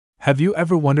Have you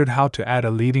ever wondered how to add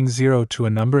a leading zero to a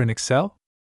number in Excel?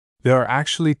 There are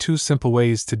actually two simple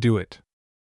ways to do it.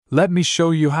 Let me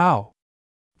show you how.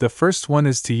 The first one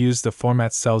is to use the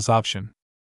Format Cells option.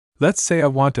 Let's say I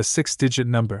want a 6-digit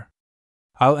number.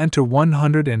 I'll enter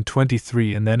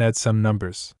 123 and then add some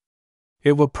numbers.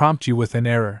 It will prompt you with an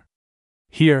error.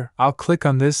 Here, I'll click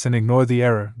on this and ignore the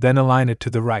error, then align it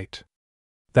to the right.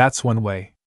 That's one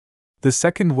way. The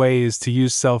second way is to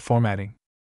use cell formatting.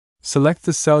 Select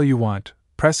the cell you want,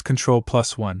 press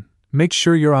Ctrl+1, make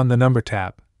sure you're on the Number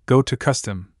tab, go to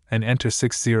Custom, and enter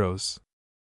 6 zeros.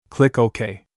 Click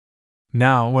OK.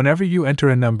 Now, whenever you enter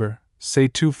a number, say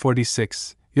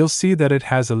 246, you'll see that it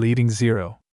has a leading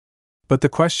zero. But the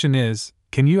question is,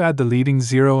 can you add the leading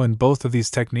zero in both of these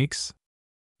techniques?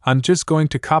 I'm just going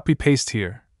to copy-paste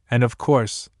here, and of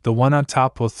course, the one on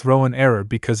top will throw an error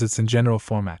because it's in general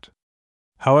format.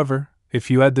 However,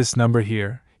 if you add this number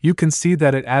here, you can see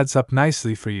that it adds up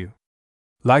nicely for you.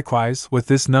 Likewise, with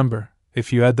this number,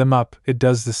 if you add them up, it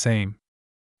does the same.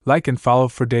 Like and follow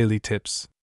for daily tips.